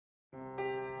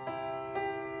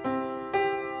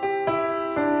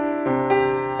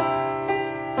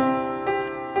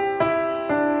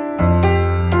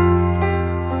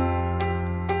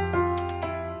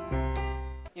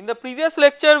previous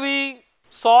lecture we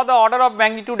saw the order of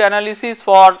magnitude analysis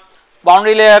for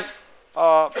boundary layer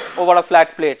over a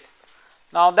flat plate.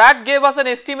 Now that gave us an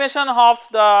estimation of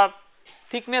the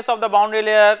thickness of the boundary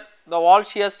layer, the wall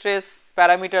shear stress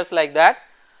parameters like that,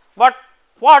 but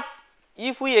what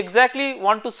if we exactly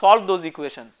want to solve those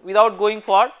equations without going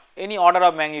for any order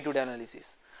of magnitude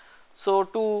analysis. So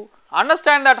to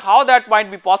understand that how that might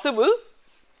be possible,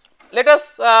 let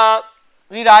us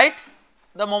rewrite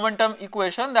the momentum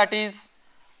equation, that is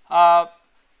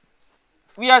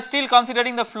we are still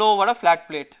considering the flow over a flat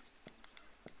plate.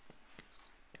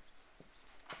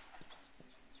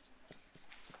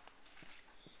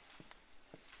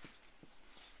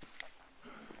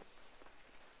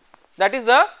 That is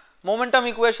the momentum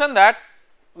equation that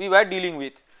we were dealing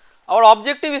with. Our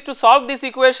objective is to solve this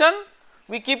equation.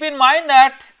 We keep in mind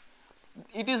that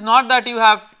it is not that you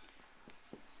have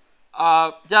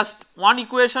just one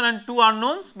equation and two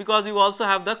unknowns, because you also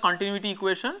have the continuity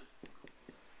equation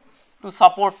to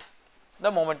support the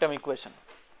momentum equation.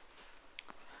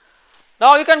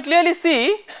 Now you can clearly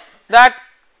see that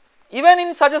even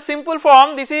in such a simple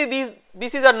form, this is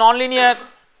a nonlinear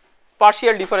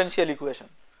partial differential equation.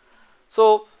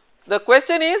 So the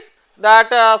question is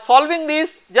that solving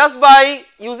this just by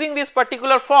using this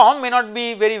particular form may not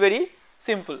be very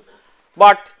simple,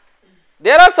 but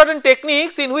there are certain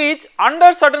techniques in which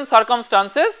under certain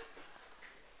circumstances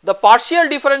the partial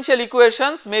differential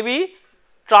equations may be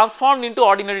transformed into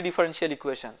ordinary differential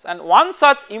equations, and one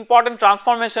such important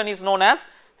transformation is known as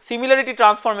similarity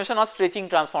transformation or stretching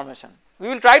transformation. We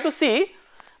will try to see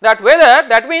that whether,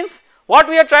 that means what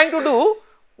we are trying to do,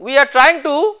 we are trying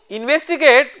to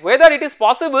investigate whether it is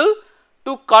possible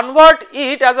to convert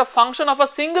it as a function of a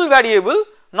single variable,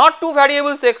 not two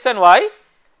variables x and y,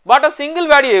 but a single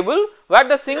variable where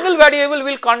the single variable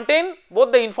will contain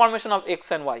both the information of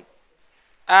x and y.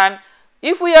 And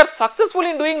if we are successful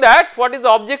in doing that, what is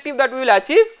the objective that we will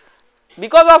achieve?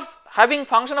 Because of having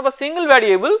function of a single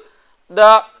variable,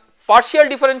 the partial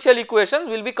differential equation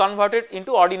will be converted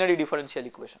into ordinary differential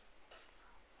equation.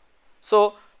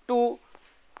 So to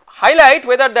highlight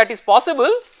whether that is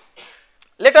possible,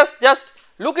 let us just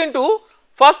look into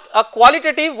first a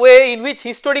qualitative way in which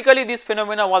historically this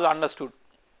phenomena was understood.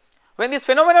 When this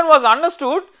phenomenon was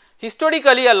understood,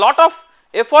 historically a lot of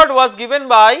effort was given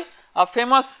by a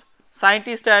famous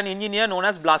scientist and engineer known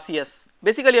as Blasius,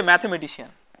 basically a mathematician.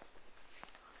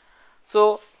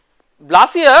 So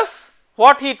Blasius,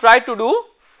 what he tried to do,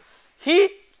 he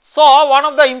saw one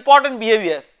of the important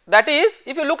behaviors, that is,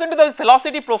 if you look into the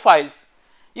velocity profiles,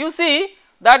 you see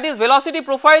that these velocity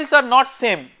profiles are not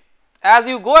same. As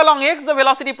you go along x, the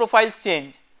velocity profiles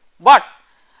change, but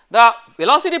the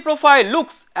velocity profile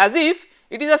looks as if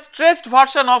it is a stretched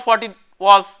version of what it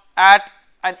was at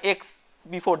an x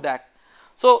before that.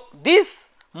 So this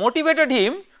motivated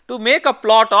him to make a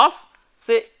plot of,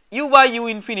 say, u by u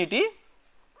infinity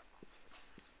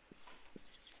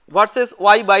versus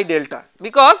y by delta,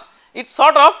 because it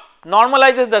sort of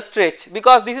normalizes the stretch,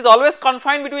 because this is always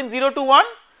confined between 0 to 1,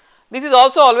 this is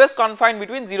also always confined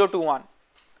between 0 to 1,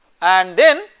 and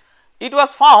then it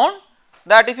was found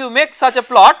that if you make such a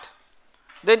plot,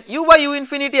 then u by u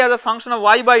infinity as a function of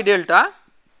y by delta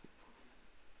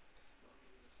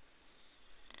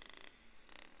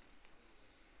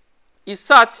is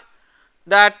such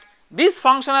that this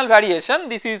functional variation,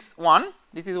 this is 1,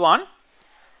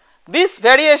 this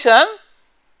variation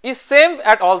is same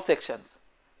at all sections.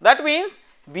 That means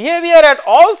behavior at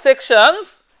all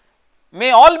sections may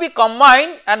all be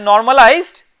combined and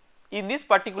normalized in this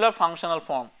particular functional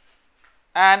form,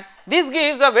 and this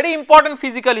gives a very important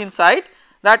physical insight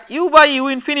that u by u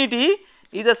infinity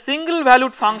is a single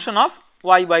valued function of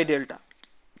y by delta.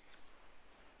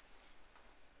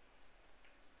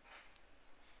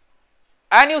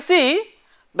 And you see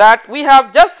that we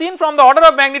have just seen from the order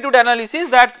of magnitude analysis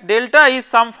that delta is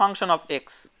some function of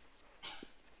x,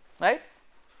 right.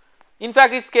 In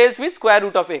fact it scales with square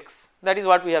root of x, that is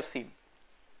what we have seen.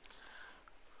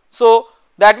 So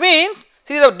that means,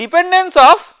 see, the dependence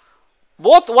of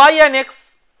both y and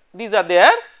x, these are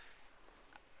there,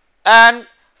 and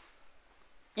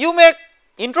you may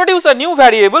introduce a new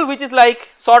variable which is like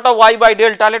sort of y by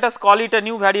delta, let us call it a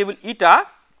new variable eta,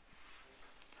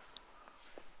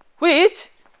 which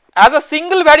as a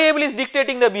single variable is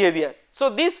dictating the behavior. So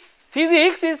this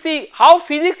physics is, see how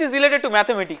physics is related to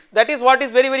mathematics, that is what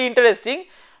is very interesting,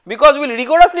 because we will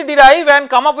rigorously derive and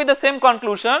come up with the same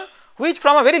conclusion which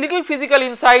from a very little physical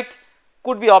insight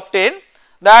could be obtained,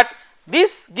 that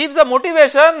this gives a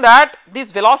motivation that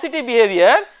this velocity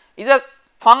behavior is a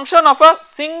function of a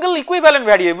single equivalent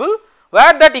variable,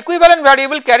 where that equivalent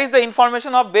variable carries the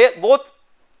information of both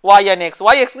y and x,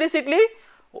 y explicitly,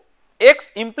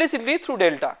 x implicitly through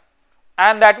delta,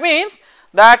 and that means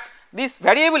that this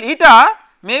variable eta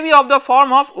may be of the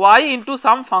form of y into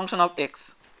some function of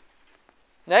x,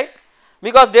 right,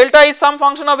 because delta is some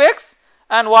function of x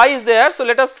and y is there. So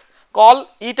let us call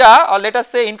eta, or let us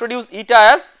say introduce eta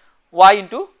as y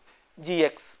into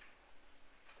gx.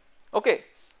 Okay.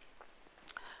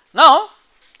 Now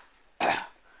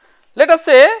let us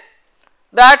say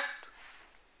that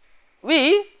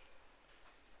we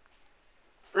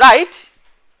write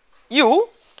u,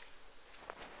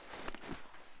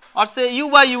 or say u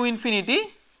by u infinity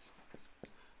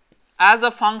as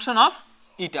a function of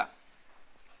eta,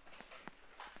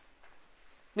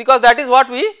 because that is what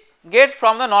we get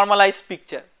from the normalized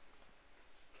picture.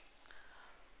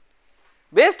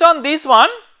 Based on this one,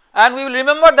 and we will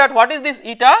remember that what is this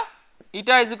eta,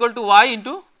 eta is equal to y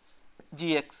into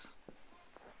gx.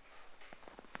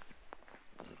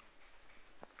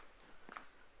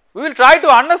 We will try to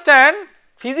understand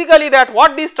physically that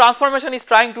what this transformation is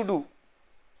trying to do.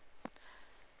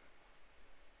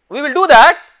 We will do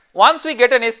that once we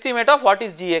get an estimate of what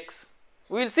is gx.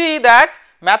 We will see that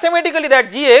mathematically that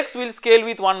gx will scale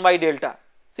with 1 by delta.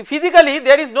 See, physically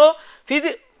there is no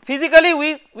physically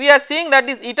we are seeing that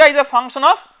this eta is a function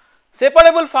of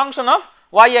separable function of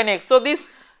y and x. So this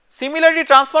similarity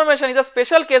transformation is a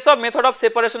special case of method of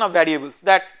separation of variables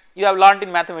that you have learnt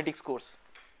in mathematics course.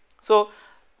 So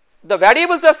the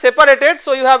variables are separated,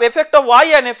 so you have effect of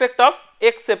y and effect of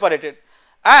x separated,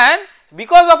 and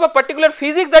because of a particular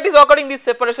physics that is occurring, this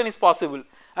separation is possible,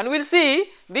 and we will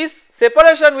see this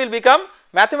separation will become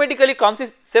mathematically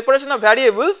consistent. Separation of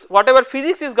variables, whatever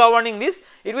physics is governing this,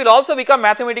 it will also become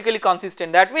mathematically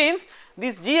consistent. That means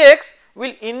this gx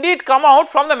will indeed come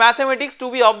out from the mathematics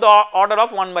to be of the order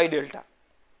of 1 by delta,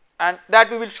 and that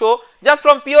we will show just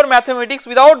from pure mathematics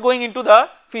without going into the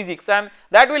physics, and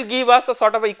that will give us a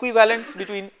sort of equivalence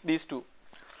between these two.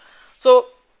 So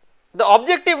the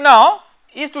objective now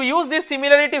is to use this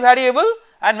similarity variable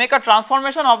and make a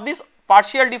transformation of this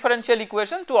partial differential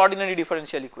equation to ordinary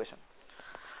differential equation.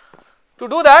 To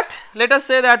do that, let us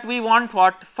say that we want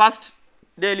what, first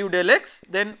del u del x,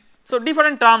 then so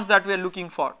different terms that we are looking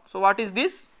for. So what is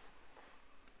this?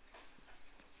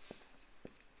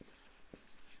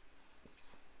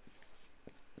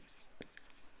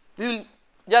 We will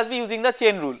just be using the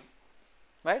chain rule,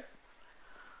 right.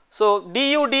 So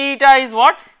du d eta is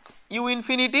what, u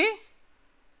infinity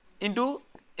into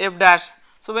f dash.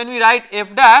 So when we write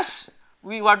f dash,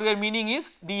 what we are meaning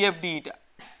is df d eta,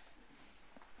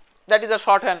 that is a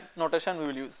shorthand notation we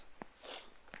will use,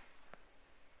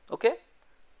 okay.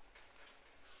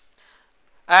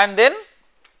 And then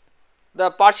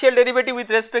the partial derivative with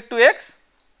respect to x,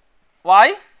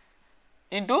 y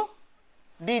into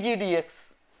dg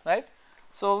dx, right.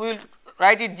 So we will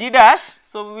write it g dash,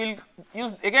 so we will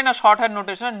use again a shorthand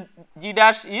notation, g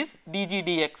dash is dg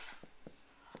dx.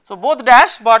 So both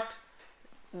dash, but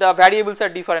the variables are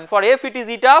different, for f it is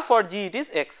eta, for g it is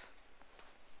x,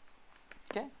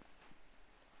 okay.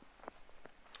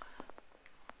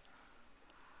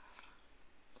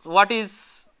 What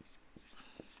is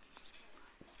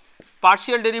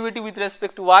partial derivative with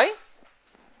respect to y?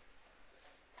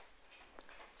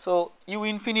 So u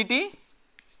infinity,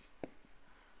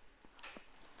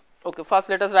 okay, first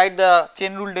let us write the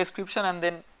chain rule description and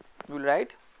then we will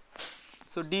write.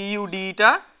 So du d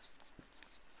eta,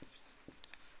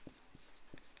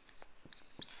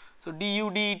 so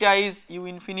du d eta is u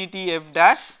infinity f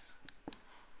dash,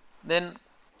 then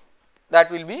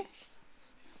that will be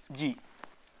g.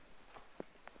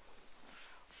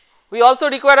 We also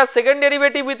require a second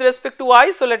derivative with respect to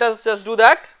y, so let us just do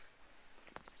that.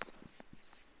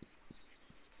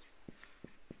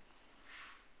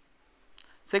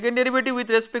 Second derivative with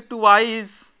respect to y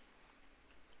is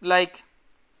like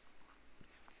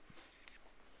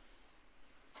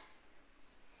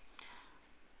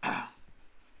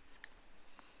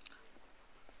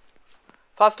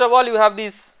first of all you have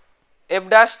this f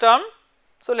dash term,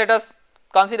 so let us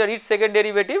consider its second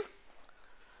derivative.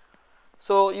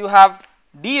 So you have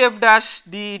df dash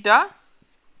d eta,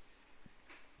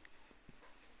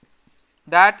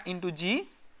 that into g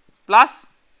plus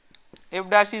f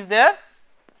dash is there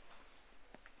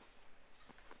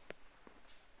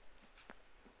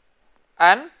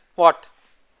and what,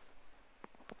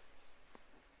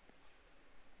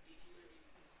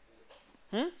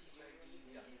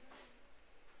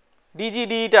 dg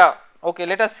d eta, okay.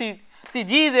 Let us see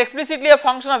g is explicitly a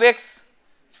function of x,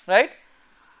 right.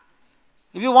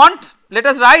 If you want, let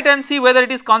us write and see whether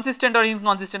it is consistent or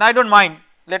inconsistent, I do not mind,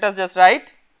 let us just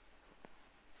write.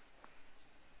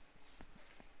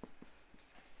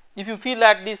 if you feel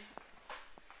that this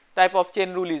type of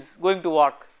chain rule is going to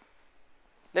work.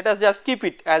 Let us just keep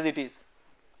it as it is.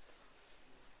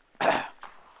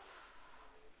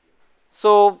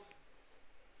 So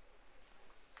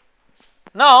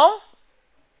now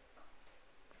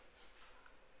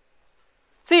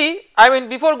see, I mean,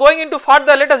 before going into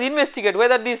further, let us investigate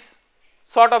whether this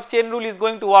sort of chain rule is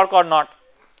going to work or not.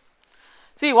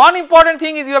 See, one important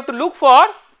thing is you have to look for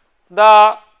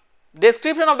the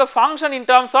description of the function in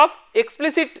terms of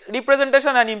explicit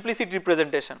representation and implicit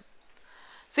representation.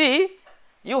 See,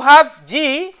 you have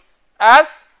g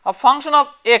as a function of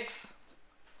x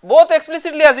both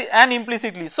explicitly and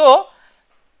implicitly. So,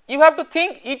 you have to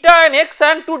think eta and x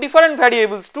and two different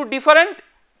variables, two different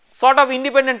sort of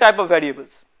independent type of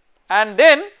variables, and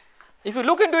then if you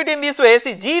look into it in this way,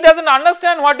 see, g does not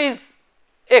understand what is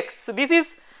x. So, this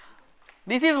is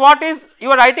what is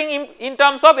you are writing in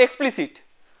terms of explicit.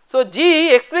 So,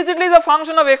 g explicitly is a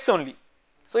function of x only.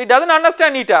 So, it does not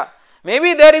understand eta.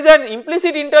 Maybe there is an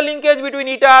implicit interlinkage between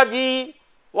eta, g,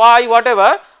 y,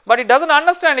 whatever, but it does not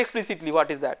understand explicitly what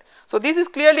is that. So, this is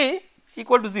clearly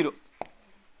equal to 0.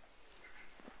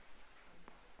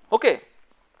 Okay.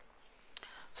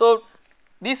 So,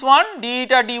 this one d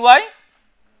eta dy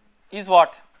is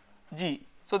what? G.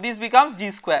 So, this becomes g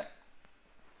square.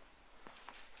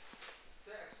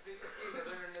 Sir, explicitly does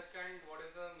not understand what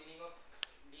is the meaning of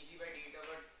dg by d eta,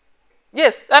 but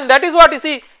yes, and that is what you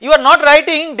see, you are not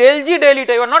writing del g del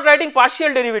eta, you are not writing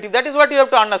partial derivative, that is what you have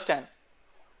to understand.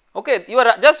 Okay, you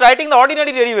are just writing the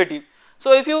ordinary derivative.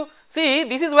 So, if you see,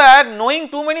 this is where knowing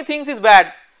too many things is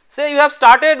bad. Say you have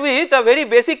started with a very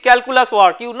basic calculus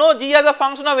work, you know g as a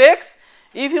function of x,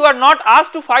 if you are not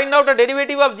asked to find out a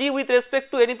derivative of g with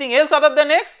respect to anything else other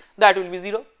than x, that will be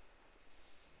 0.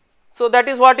 So, that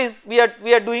is what is we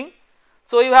are doing.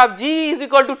 So, you have g is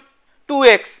equal to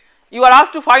 2x, you are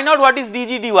asked to find out what is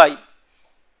dg dy.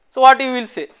 So, what you will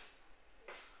say?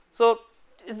 So,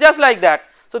 it is just like that.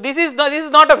 So, this is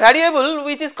not a variable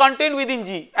which is contained within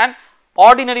g, and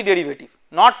ordinary derivative,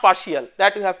 not partial,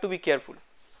 that you have to be careful.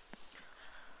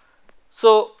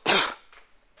 So,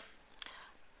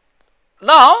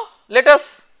 now let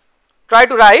us try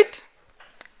to write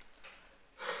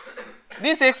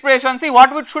this expression. See,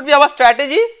 what should be our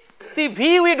strategy? See,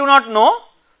 v we do not know,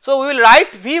 so we will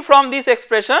write v from this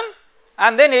expression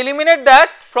and then eliminate that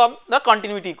from the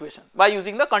continuity equation by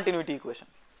using the continuity equation.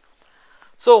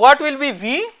 So, what will be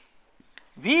v?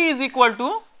 V is equal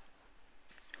to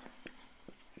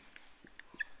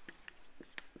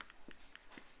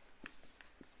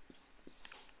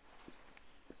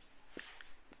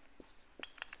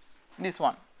this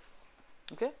one,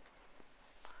 okay.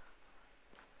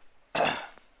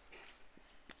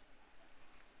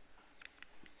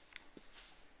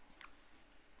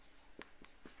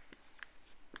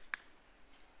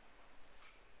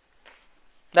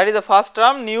 That is the first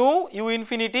term, nu u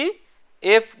infinity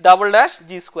f double dash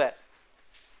g square.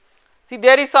 See,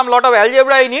 there is some lot of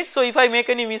algebra in it, so if I make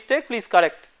any mistake, please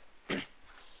correct.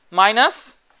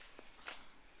 Minus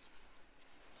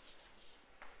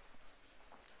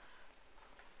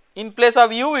in place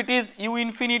of u, it is u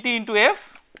infinity into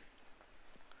f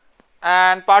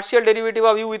and partial derivative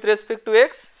of u with respect to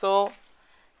x. So,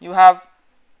 you have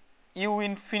u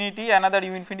infinity, another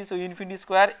u infinity, so u infinity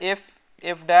square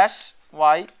f dash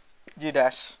y g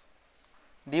dash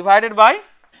divided by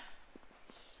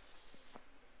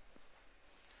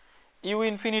u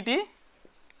infinity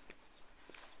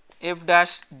f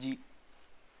dash g,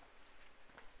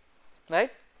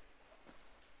 right.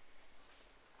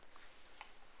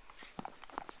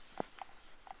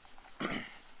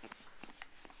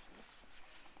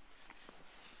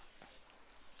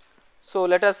 So,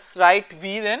 let us write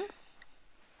v then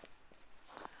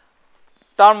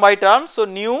term by term. So,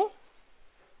 nu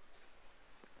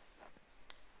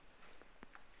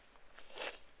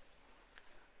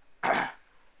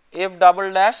f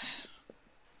double dash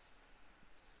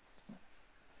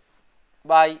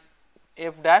by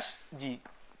f dash g,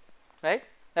 right,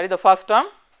 that is the first term.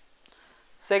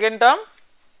 Second term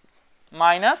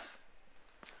minus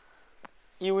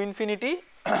u infinity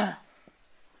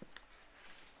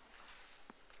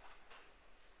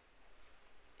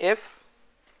f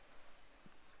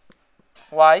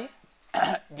y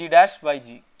g dash by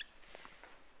g.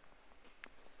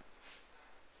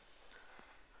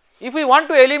 If we want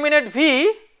to eliminate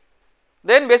v,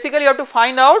 then basically you have to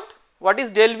find out what is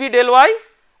del v del y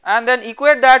and then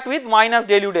equate that with minus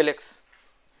del u del x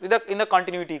in the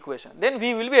continuity equation, then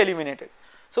v will be eliminated.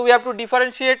 So, we have to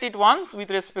differentiate it once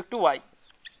with respect to y.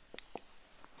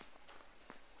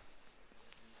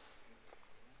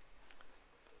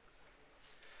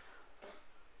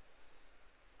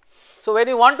 So when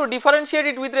you want to differentiate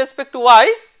it with respect to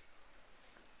y,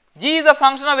 g is a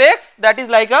function of x, that is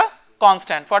like a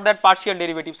constant for that partial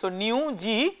derivative. So nu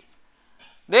g,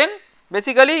 then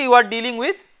basically you are dealing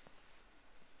with,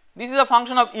 this is a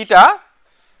function of eta,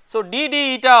 so d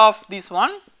d eta of this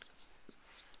one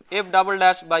f double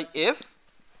dash by f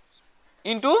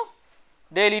into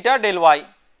del eta del y,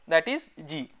 that is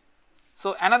g.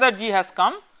 So another g has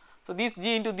come, so this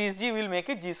g into this g will make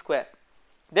it g square.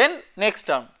 Then next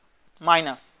term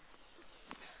minus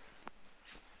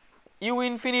u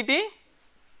infinity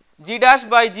g dash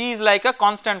by g is like a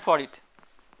constant for it.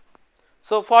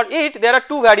 So for it there are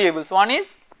two variables, one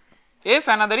is f,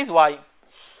 another is y.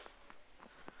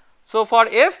 So for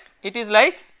f it is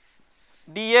like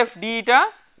df d eta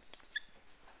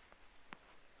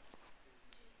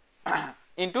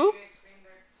into, Can you explain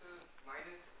that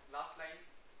minus last line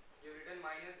you have written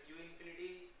minus u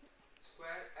infinity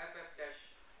square f f dash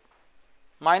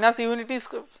minus u unity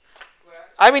square.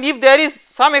 I mean if there is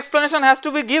some explanation has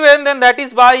to be given, then that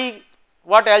is by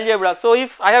what algebra. So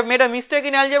if I have made a mistake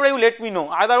in algebra, you let me know,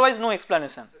 otherwise no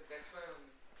explanation. So that's why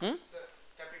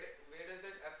capital, where does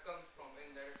that f come from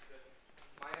in that expression?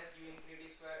 Minus u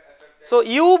infinity square f f dash. So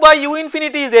u by u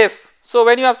infinity is f. So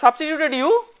when you have substituted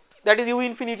u, that is u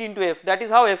infinity into f, that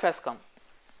is how f has come.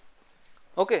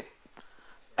 Okay.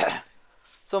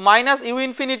 So minus u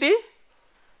infinity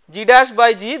g dash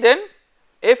by g, then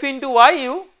f into y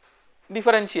you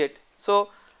differentiate. So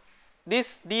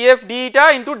this df d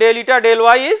eta into del eta del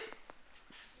y is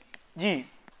g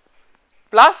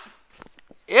plus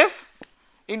f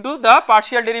into the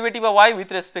partial derivative of y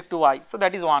with respect to y. So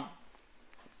that is 1.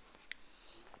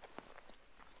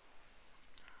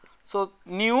 So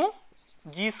nu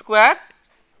g square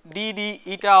d d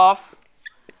eta of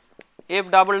f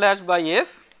double dash by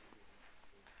f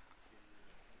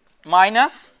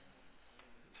minus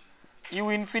u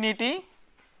infinity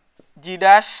g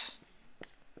dash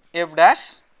f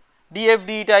dash, df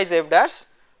d eta is f dash,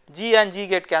 g and g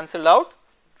get cancelled out,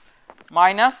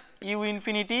 minus u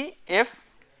infinity f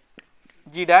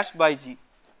g dash by g.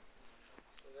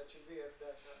 So that should be f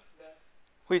dash.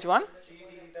 Which one? d d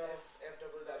eta of f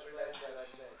double dash by f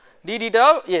dash. D theta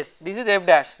of, yes, this is f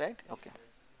dash, right? Okay.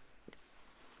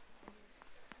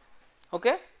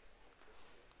 Okay.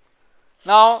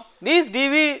 Now this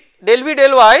dv del v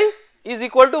del y is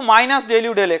equal to minus del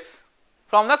u del x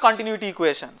from the continuity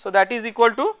equation. So that is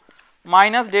equal to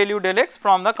minus del u del x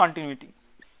from the continuity,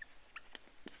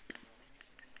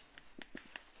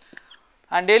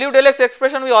 and del u del x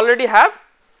expression we already have.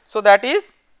 So that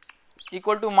is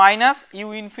equal to minus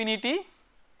u infinity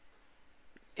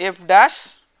f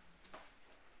dash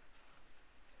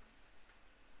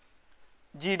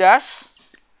g dash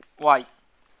y.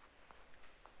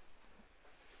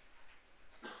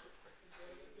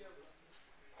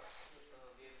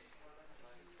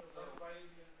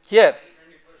 Here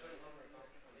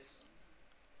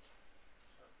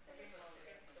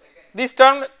this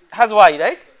term has y,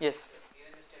 right? Yes.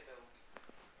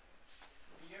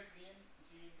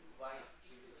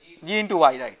 G into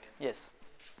y, right? Yes.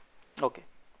 Okay.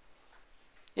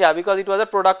 Yeah, because it was a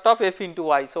product of f into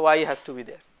y, so y has to be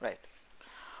there, right?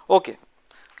 Okay.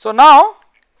 So now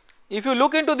if you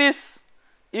look into these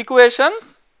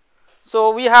equations,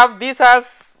 so we have this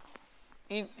as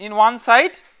in one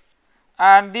side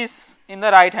and this in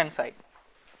the right hand side,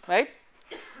 right?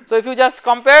 So if you just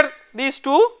compare these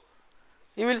two,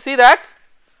 you will see that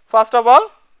first of all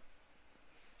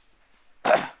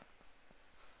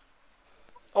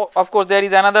oh, of course there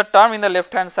is another term in the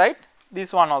left hand side,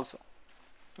 this one also,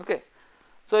 okay.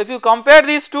 So if you compare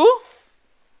these two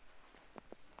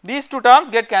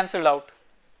terms get cancelled out,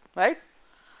 right?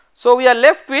 So we are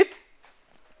left with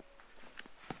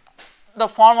the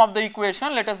form of the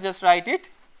equation. Let us just write it.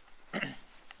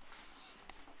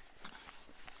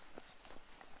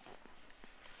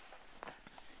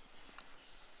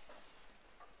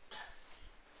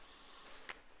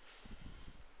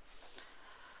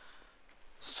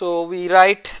 So we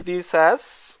write this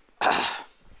as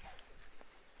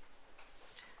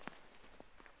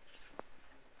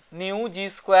nu g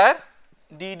square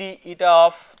d d eta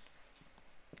of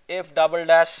f double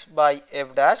dash by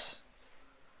f dash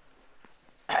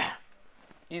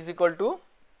is equal to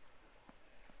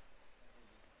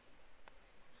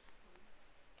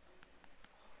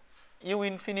u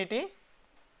infinity.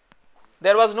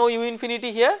 There was no u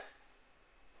infinity here,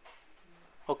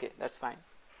 okay, that is fine.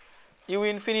 U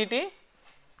infinity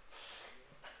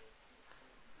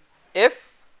f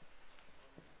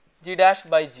g dash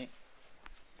by g,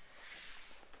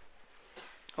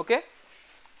 okay.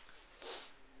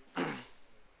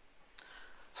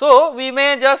 So we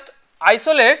may just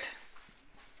isolate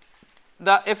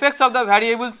the effects of the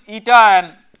variables eta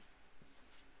and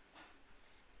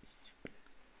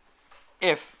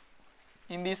f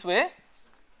in this way.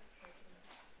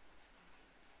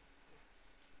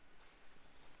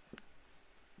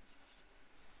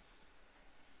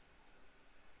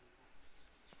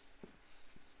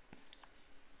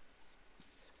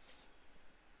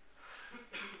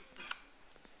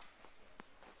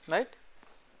 Right.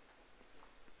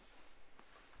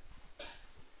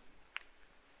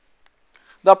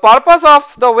 The purpose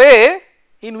of the way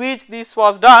in which this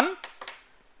was done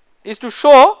is to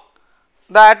show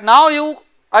that now you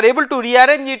are able to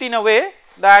rearrange it in a way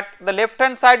that the left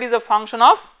hand side is a function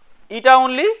of eta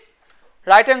only,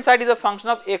 right hand side is a function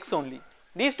of x only.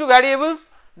 These two variables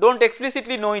do not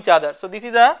explicitly know each other. So, this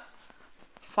is a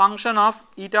function of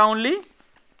eta only,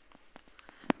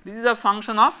 this is a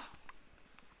function of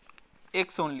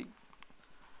x only.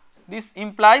 This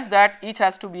implies that each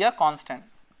has to be a constant.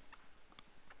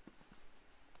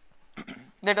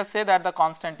 Let us say that the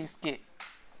constant is k.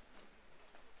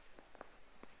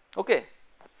 Okay.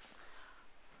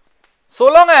 So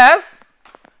long as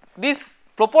this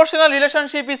proportional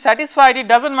relationship is satisfied, it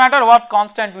does not matter what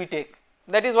constant we take.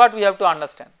 That is what we have to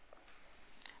understand,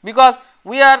 because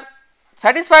we are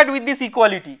satisfied with this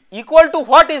equality. Equal to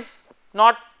what is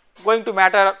not going to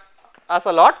matter us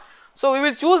a lot. So, we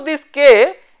will choose this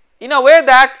k in a way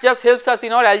that just helps us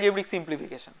in our algebraic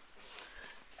simplification.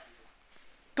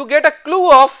 To get a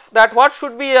clue of that what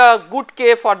should be a good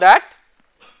k for that,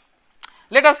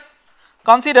 let us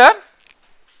consider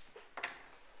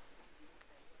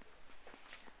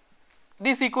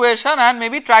this equation and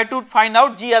maybe try to find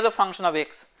out g as a function of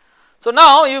x. So,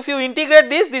 now if you integrate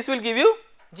this, this will give you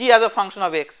g as a function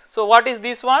of x. So, what is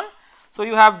this one? So,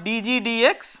 you have dg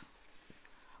dx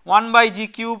 1 by g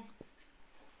cube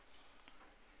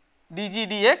dg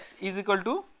dx is equal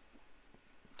to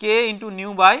k into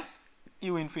nu by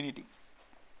u infinity.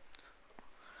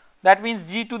 That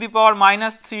means g to the power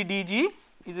minus 3 dg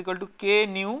is equal to k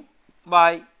nu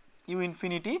by u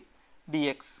infinity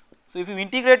dx. So, if you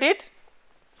integrate it,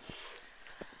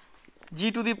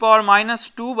 g to the power minus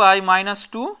 2 by minus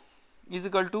 2 is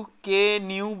equal to k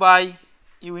nu by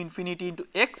u infinity into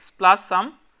x plus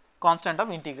some constant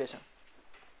of integration,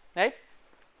 right.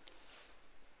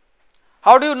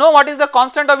 How do you know what is the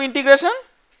constant of integration?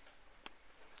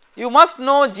 You must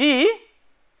know g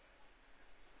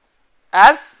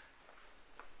as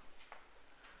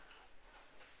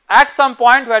at some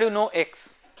point where you know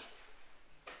x.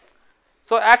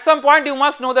 So, at some point you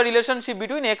must know the relationship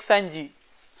between x and g.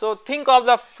 So, think of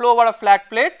the flow over a flat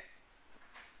plate.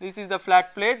 This is the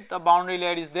flat plate, the boundary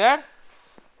layer is there.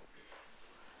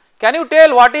 Can you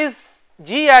tell what is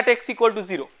g at x equal to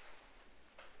 0?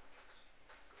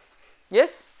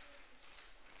 Yes?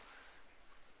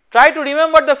 Try to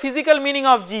remember the physical meaning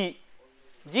of g.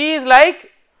 G is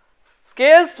like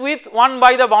scales with 1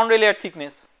 by the boundary layer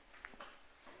thickness.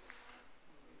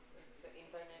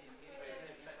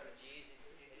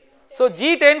 So,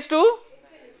 g tends to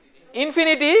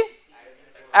infinity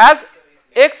as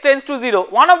x tends to 0.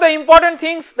 One of the important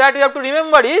things that you have to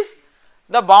remember is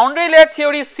the boundary layer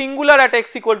theory is singular at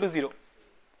x equal to 0.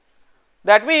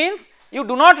 That means you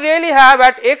do not really have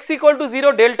at x equal to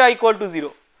 0 delta equal to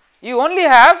 0. You only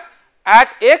have at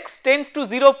x tends to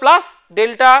 0 plus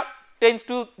delta tends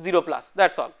to 0 plus,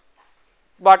 that is all.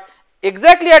 But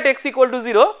exactly at x equal to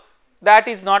 0, that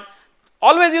is not.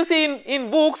 Always you see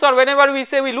in books or whenever we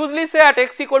say, we loosely say at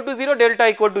x equal to 0 delta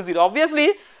equal to 0. Obviously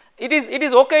it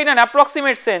is okay in an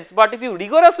approximate sense, but if you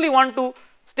rigorously want to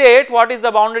state what is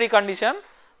the boundary condition,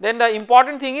 then the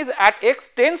important thing is at x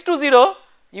tends to 0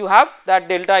 you have that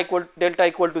delta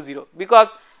equal to 0,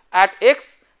 because at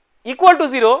x equal to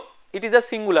 0 it is a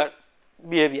singular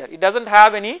behavior, it does not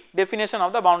have any definition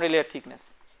of the boundary layer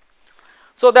thickness.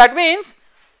 So, that means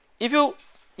if you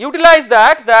utilize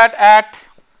that at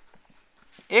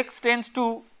x tends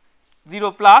to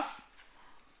 0 plus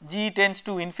g tends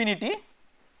to infinity,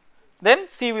 then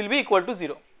c will be equal to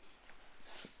 0.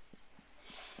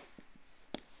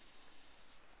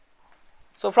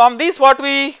 So, from this what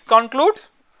we conclude,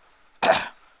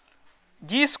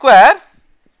 g square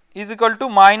is equal to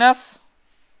minus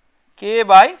k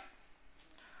by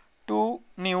 2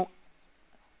 nu,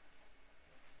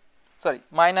 sorry,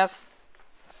 minus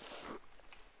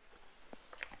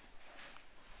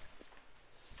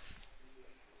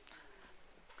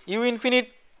u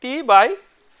infinity by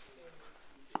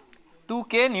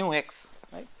 2k nu x,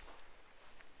 right.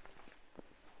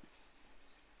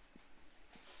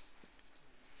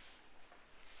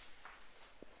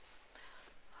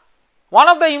 One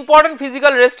of the important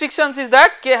physical restrictions is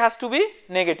that k has to be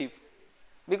negative,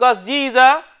 because g is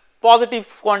a positive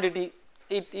quantity,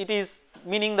 it is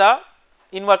meaning the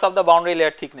inverse of the boundary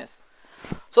layer thickness.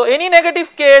 So any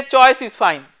negative k choice is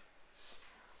fine,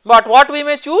 but what we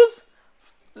may choose,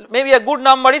 maybe a good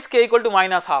number is k equal to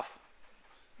minus half,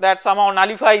 that somehow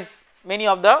nullifies many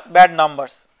of the bad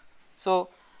numbers. So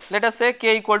let us say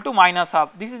k equal to minus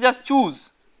half, this is just choose,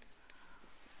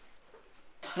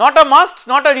 not a must,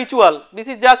 not a ritual, this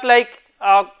is just like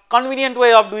a convenient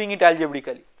way of doing it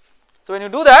algebraically. So when you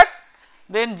do that,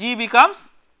 then g becomes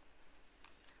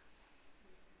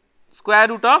square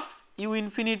root of u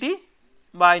infinity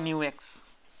by nu x.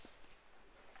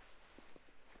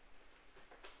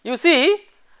 You see,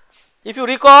 if you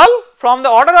recall, from the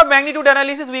order of magnitude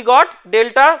analysis we got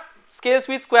delta scales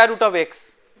with square root of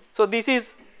x. So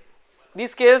this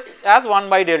scales as 1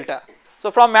 by delta.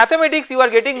 So from mathematics you are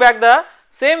getting back the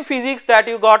same physics that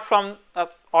you got from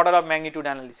order of magnitude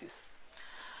analysis.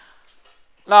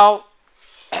 Now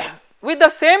with the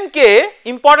same k,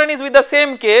 important is with the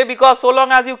same k, because so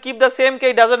long as you keep the same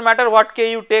k, it does not matter what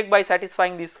k you take by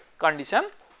satisfying this condition,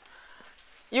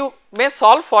 you may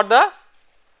solve for the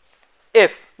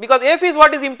f, because f is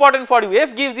what is important for you,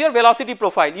 f gives your velocity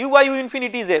profile, u by u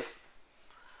infinity is f.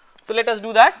 So let us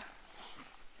do that.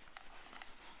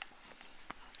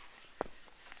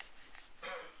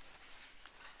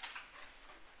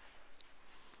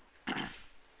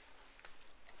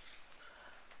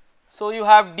 So you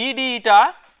have d d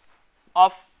eta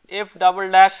of f double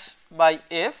dash by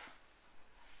f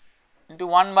into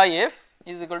 1 by f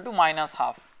is equal to minus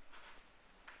half,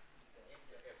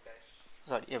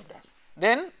 sorry f dash,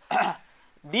 then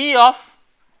d of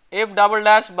f double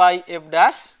dash by f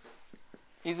dash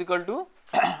is equal to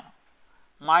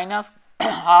minus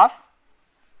half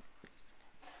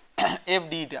f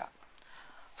d eta.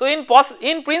 So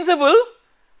in principle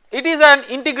it is an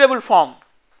integrable form,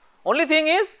 only thing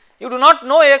is you do not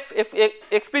know f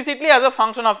explicitly as a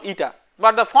function of eta,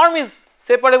 but the form is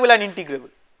separable and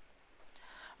integrable.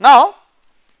 Now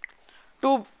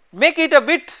to make it a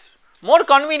bit more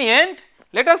convenient,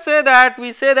 let us say that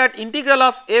we say that integral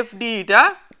of f d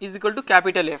eta is equal to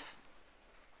capital F.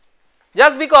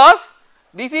 Just because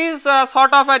this is a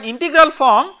sort of an integral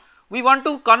form, we want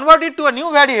to convert it to a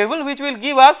new variable which will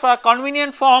give us a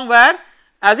convenient form where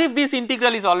as if this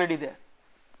integral is already there.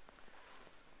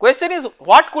 Question is,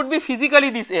 what could be physically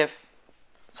this f?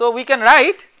 So we can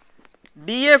write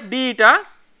df d eta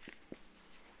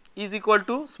is equal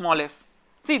to small f.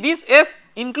 See, this f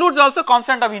includes also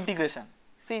constant of integration.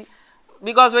 See,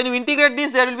 because when you integrate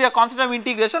this there will be a constant of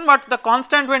integration, but the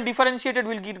constant when differentiated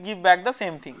will give back the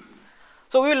same thing.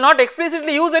 So we will not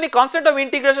explicitly use any constant of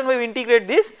integration when we integrate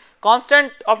this,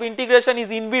 constant of integration is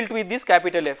inbuilt with this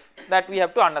capital F, that we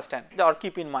have to understand or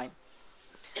keep in mind.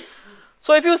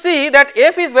 So if you see that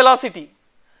f is velocity,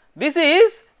 this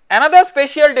is another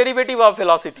special derivative of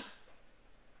velocity.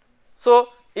 So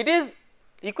it is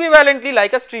equivalently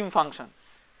like a stream function.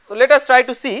 So let us try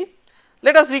to see,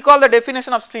 let us recall the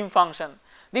definition of stream function.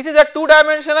 This is a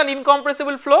 2-dimensional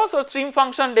incompressible flow, so stream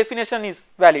function definition is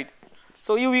valid.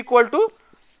 So u equal to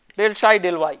del psi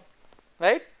del y,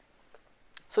 right.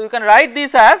 So you can write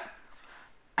this as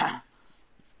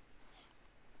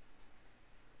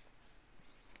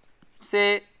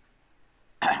say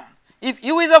if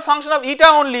u is a function of eta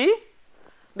only,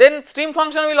 then stream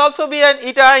function will also be an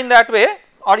eta in that way,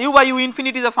 or u by u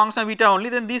infinity is a function of eta only,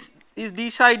 then this is d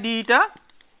psi d eta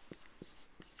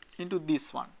into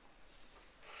this one.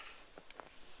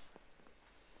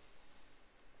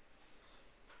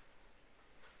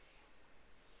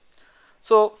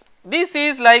 So this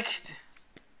is like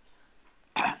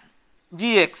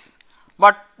gx,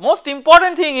 but most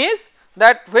important thing is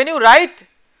that when you write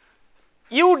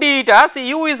u d eta, see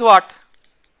u is what?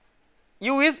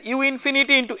 U is u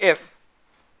infinity into f.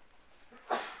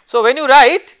 So when you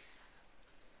write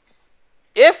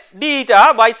f d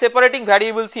eta by separating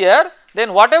variables here,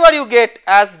 then whatever you get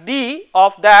as d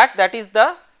of that, that is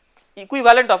the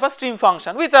equivalent of a stream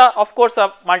function with a of course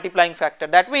a multiplying factor.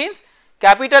 That means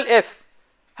capital F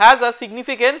has a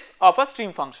significance of a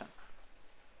stream function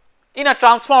in a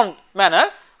transformed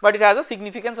manner, but it has a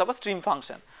significance of a stream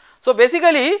function. So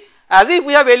basically as if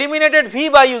we have eliminated v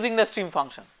by using the stream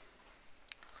function.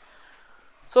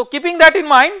 So keeping that in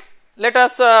mind, let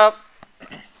us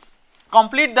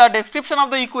complete the description of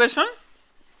the equation.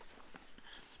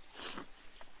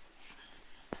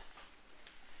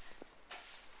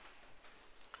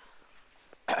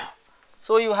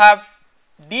 So you have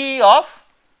d of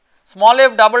small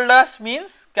f double dash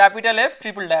means capital F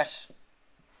triple dash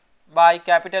by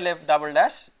capital F double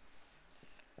dash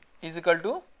is equal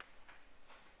to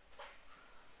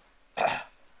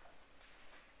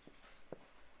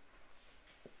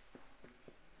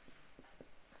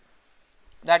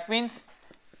that means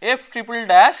f triple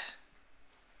dash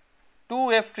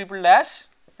 2 f triple dash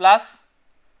plus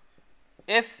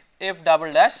f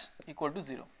double dash equal to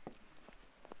 0.